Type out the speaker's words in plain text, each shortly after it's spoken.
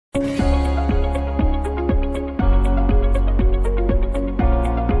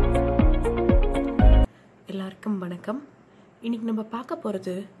இன்றைக்கி நம்ம பார்க்க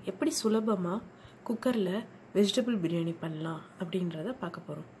போகிறது எப்படி சுலபமாக குக்கரில் வெஜிடபிள் பிரியாணி பண்ணலாம் அப்படின்றத பார்க்க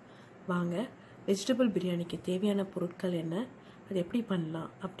போகிறோம். வாங்க, வெஜிடபிள் பிரியாணிக்கு தேவையான பொருட்கள் என்ன, அது எப்படி பண்ணலாம்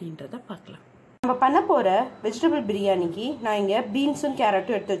அப்படின்றத பார்க்கலாம். நம்ம பண்ண போகிற வெஜிடபிள் பிரியாணிக்கு நான் இங்கே பீன்ஸும்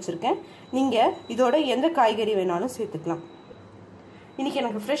கேரட்டும் எடுத்து வச்சுருக்கேன். நீங்கள் இதோட எந்த காய்கறி வேணாலும் சேர்த்துக்கலாம். இன்றைக்கி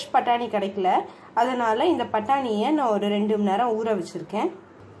எனக்கு ஃப்ரெஷ் பட்டாணி கிடைக்கல, அதனால் இந்த பட்டாணியை நான் ஒரு 2 மணி நேரம் ஊற வச்சுருக்கேன்.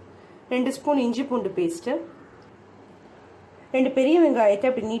 2 ஸ்பூன் இஞ்சி பூண்டு பேஸ்ட்டு, 2 பெரிய வெங்காயத்தை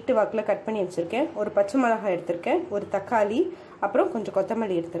அப்படி நீட்டு வாக்கில் கட் பண்ணி வச்சுருக்கேன். ஒரு பச்சை மிளகாய் எடுத்திருக்கேன், ஒரு தக்காளி, அப்புறம் கொஞ்சம்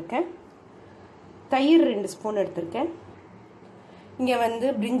கொத்தமல்லி எடுத்திருக்கேன். தயிர் 2 ஸ்பூன் எடுத்திருக்கேன்.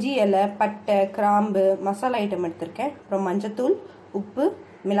 இங்கே பிரிஞ்சி இலை, பட்டை, கிராம்பு, மசாலா ஐட்டம் எடுத்திருக்கேன். அப்புறம் மஞ்சத்தூள், உப்பு,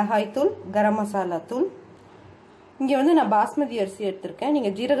 மிளகாய்த்தூள், கரம் மசாலா தூள். இங்கே நான் பாஸ்மதி அரிசி எடுத்திருக்கேன்.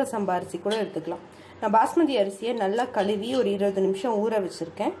 நீங்கள் ஜீரக சம்பா அரிசி கூட எடுத்துக்கலாம். நான் பாஸ்மதி அரிசியை நல்லா கழுவி ஒரு 20 நிமிஷம் ஊற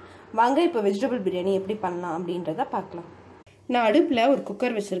வச்சுருக்கேன். வாங்க இப்போ வெஜிடபிள் பிரியாணி எப்படி பண்ணலாம் அப்படின்றத பார்க்கலாம். நான் அடுப்பில் ஒரு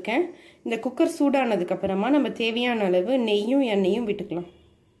குக்கர் வச்சுருக்கேன். இந்த குக்கர் சூடானதுக்கப்புறமா நம்ம தேவையான அளவு நெய்யும் எண்ணெயும் விட்டுக்கலாம்.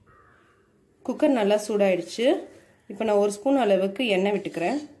 குக்கர் நல்லா சூடாயிடுச்சு. இப்போ நான் 1 ஸ்பூன் அளவுக்கு எண்ணெய்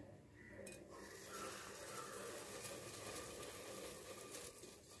விட்டுக்கிறேன்.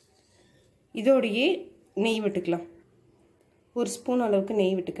 இதோடையே நெய் விட்டுக்கலாம். 1 ஸ்பூன் அளவுக்கு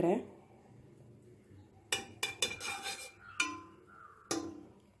நெய் விட்டுக்கிறேன்.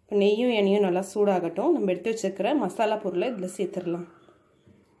 இப்போ நெய்யும் எண்ணெயும் நல்லா சூடாகட்டும். நம்ம எடுத்து வச்சுருக்கிற மசாலா பொருளை இதில் சேர்த்துடலாம்.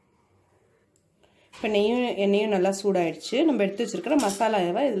 இப்போ நெய்யும் எண்ணெயும் நல்லா சூடாயிடுச்சு. நம்ம எடுத்து வச்சுருக்கிற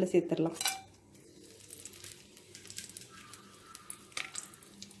மசாலாவை இதில் சேர்த்துடலாம்.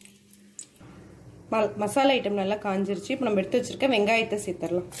 மசாலா ஐட்டம் நல்லா காஞ்சிருச்சு. இப்போ நம்ம எடுத்து வச்சுருக்க வெங்காயத்தை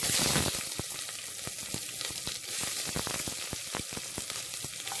சேர்த்துடலாம்.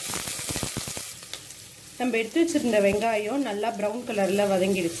 நம்ம எடுத்து வச்சுருந்த வெங்காயம் நல்லா ப்ரௌன் கலரில்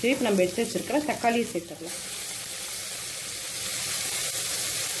வதங்கிடுச்சு. இப்போ நம்ம எடுத்து வச்சுருக்கிற தக்காளியை சேர்த்துடலாம்.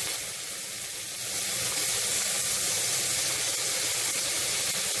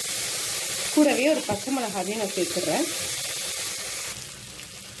 கூடவே ஒரு பச்சை மிளகாவையும் நான் சேர்த்துடுறேன்.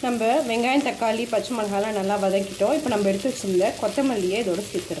 நம்ம வெங்காயம், தக்காளி, பச்சை மிளகாலாம் நல்லா வதக்கிட்டோம். இப்போ நம்ம எடுத்து வச்சுருந்த கொத்தமல்லியை இதோட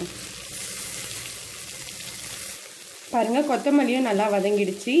சேர்த்துறோம். பாருங்கள், கொத்தமல்லியும் நல்லா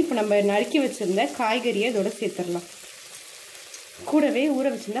வதங்கிடுச்சு. இப்போ நம்ம நறுக்கி வச்சுருந்த காய்கறியை இதோட சேர்த்துடலாம். கூடவே ஊற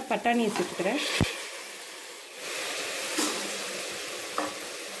வச்சுருந்த பட்டாணியை சேர்த்துக்கிறேன்.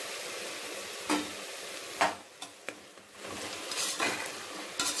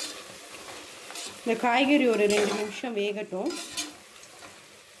 இந்த காய்கறி ஒரு 2 நிமிஷம் வேகட்டும்.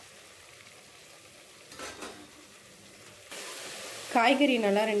 காய்கறி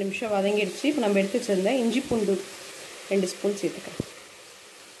நல்லா 2 நிமிஷம் வதங்கிடுச்சு. இப்போ நம்ம எடுத்து வச்சுருந்த இஞ்சி பூண்டு 2 ஸ்பூன் சேர்த்துக்கிறேன்.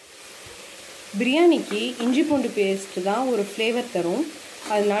 பிரியாணிக்கு இஞ்சி பூண்டு பேஸ்ட்டு தான் ஒரு ஃப்ளேவர் தரும்.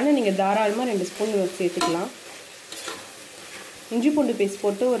 அதனால நீங்கள் தாராளமாக 2 ஸ்பூன் சேர்த்துக்கலாம். இஞ்சி பூண்டு பேஸ்ட்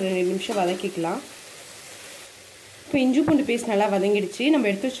போட்டு ஒரு 2 நிமிஷம் வதக்கிக்கலாம். இப்போ இஞ்சி பூண்டு பேஸ்ட் நல்லா வதங்கிடுச்சு. நம்ம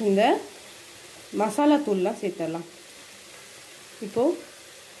எடுத்து வச்சுருந்த மசாலா தூள்லாம் சேர்த்துடலாம். இப்போது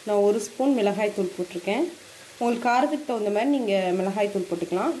நான் 1 ஸ்பூன் மிளகாய் தூள் போட்டிருக்கேன். உங்களுக்கு காரத்துக்கு தகுந்த மாதிரி நீங்கள் மிளகாய் தூள்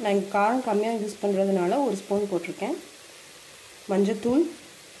போட்டுக்கலாம். நான் இங்கே காரம் கம்மியாக யூஸ் பண்ணுறதுனால 1 ஸ்பூன் போட்டிருக்கேன். மஞ்சத்தூள்,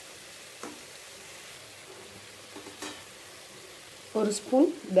 1 ஸ்பூன்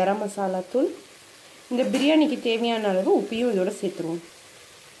கரம் மசாலா தூள். இந்த பிரியாணிக்கு தேவையான அளவு உப்பையும் இதோட சேர்த்துருவோம்.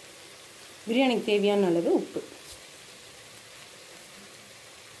 பிரியாணிக்கு தேவையான அளவு உப்பு.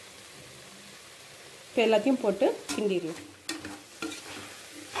 இப்போ எல்லாத்தையும் போட்டு கிண்டிடலாம்.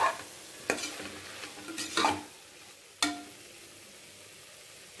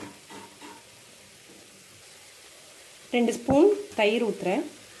 ரெண்டு ஸ்பூன் தயிர் ஊற்றுறேன்.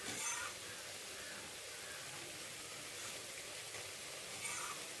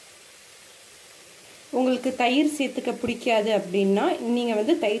 உங்களுக்கு தயிர் சேர்த்துக்க பிடிக்காது அப்படின்னா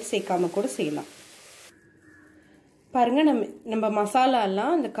நீங்கள் தயிர் சேர்க்காம கூட செய்யலாம். பாருங்கள், நம்ம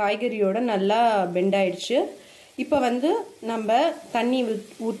மசாலாலாம் இந்த காய்கறியோட நல்லா பெண்ட் ஆயிடுச்சு. இப்போ நம்ம தண்ணி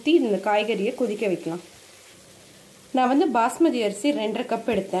ஊற்றி இந்த காய்கறியை கொதிக்க வைக்கலாம். நான் பாஸ்மதி அரிசி 2.5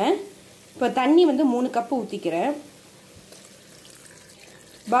 கப் எடுத்தேன். இப்போ தண்ணி 3 கப்பு ஊற்றிக்கிறேன்.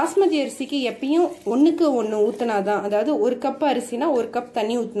 பாஸ்மதி அரிசிக்கு எப்பயும் 1க்கு 1 ஊற்றினாதான், அதாவது 1 கப் அரிசினா 1 கப்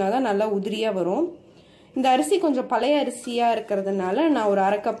தண்ணி ஊற்றினாதான் நல்லா உதிரியாக வரும். இந்த அரிசி கொஞ்சம் பழைய அரிசியாக இருக்கிறதுனால நான் ஒரு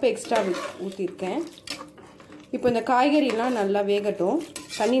 1/2 கப்பு எக்ஸ்ட்ரா ஊற்றிருக்கேன். இப்போ இந்த காய்கறிலாம் நல்லா வேகட்டும்,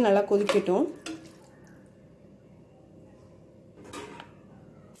 தண்ணி நல்லா கொதிக்கட்டும்.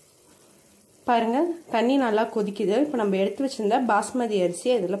 பாருங்கள், தண்ணி நல்லா கொதிக்குது. இப்போ நம்ம எடுத்து வச்சுருந்த பாஸ்மதி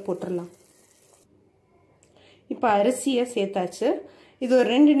அரிசியை இதில் போட்டுடலாம். இப்போ அரிசியை சேர்த்தாச்சு. இது ஒரு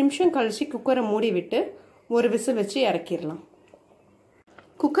 2 நிமிஷம் கழிச்சு குக்கரை மூடி விட்டு ஒரு விசில் வச்சு இறக்கிடலாம்.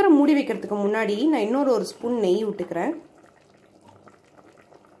 குக்கரை மூடி வைக்கிறதுக்கு முன்னாடி நான் இன்னொரு 1 ஸ்பூன் நெய் விட்டுக்கிறேன்.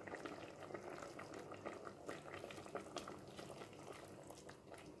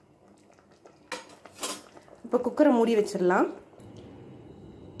 இப்போ குக்கரை மூடி வச்சிடலாம்.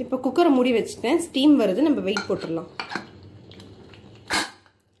 இப்போ குக்கரை மூடி வச்சுட்டேன், ஸ்டீம் வருது, நம்ம வெயிட் போட்டுடலாம்.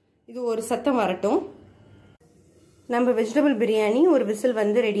 இது ஒரு சத்தம் வரட்டும். நம்ம வெஜிடபிள் பிரியாணி ஒரு விசில்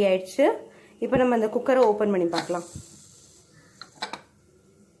வந்து ரெடி ஆயிடுச்சு. இப்போ நம்ம அந்த குக்கரை ஓப்பன் பண்ணி பார்க்கலாம்.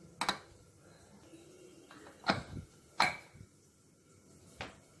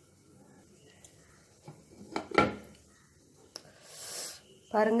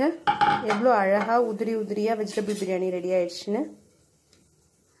 பாருங்க எவ்வளோ அழகா உதிரி உதிரியா வெஜிடபிள் பிரியாணி ரெடி ஆயிடுச்சுன்னு.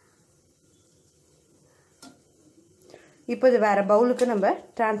 இப்போ இது வேற பவுலுக்கு நம்ம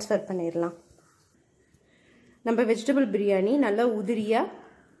டிரான்ஸ்ஃபர் பண்ணிடலாம். நம்ம வெஜிடபிள் பிரியாணி நல்லா உதிரியா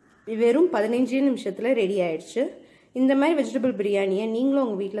வெறும் 15 நிமிஷத்துல ரெடி ஆயிடுச்சு. இந்த மாதிரி வெஜிடபிள் பிரியாணியை நீங்களும்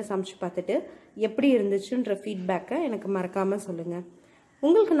உங்கள் வீட்டில் சமைச்சு பார்த்துட்டு எப்படி இருந்துச்சுன்ற ஃபீட்பேக்கை எனக்கு மறக்காமல் சொல்லுங்கள்.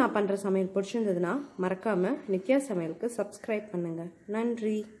 உங்களுக்கு நான் பண்ணுற சமையல் பிடிச்சிருந்ததுன்னா மறக்காமல் நித்யா சமையலுக்கு சப்ஸ்கிரைப் பண்ணுங்கள்.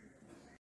 நன்றி.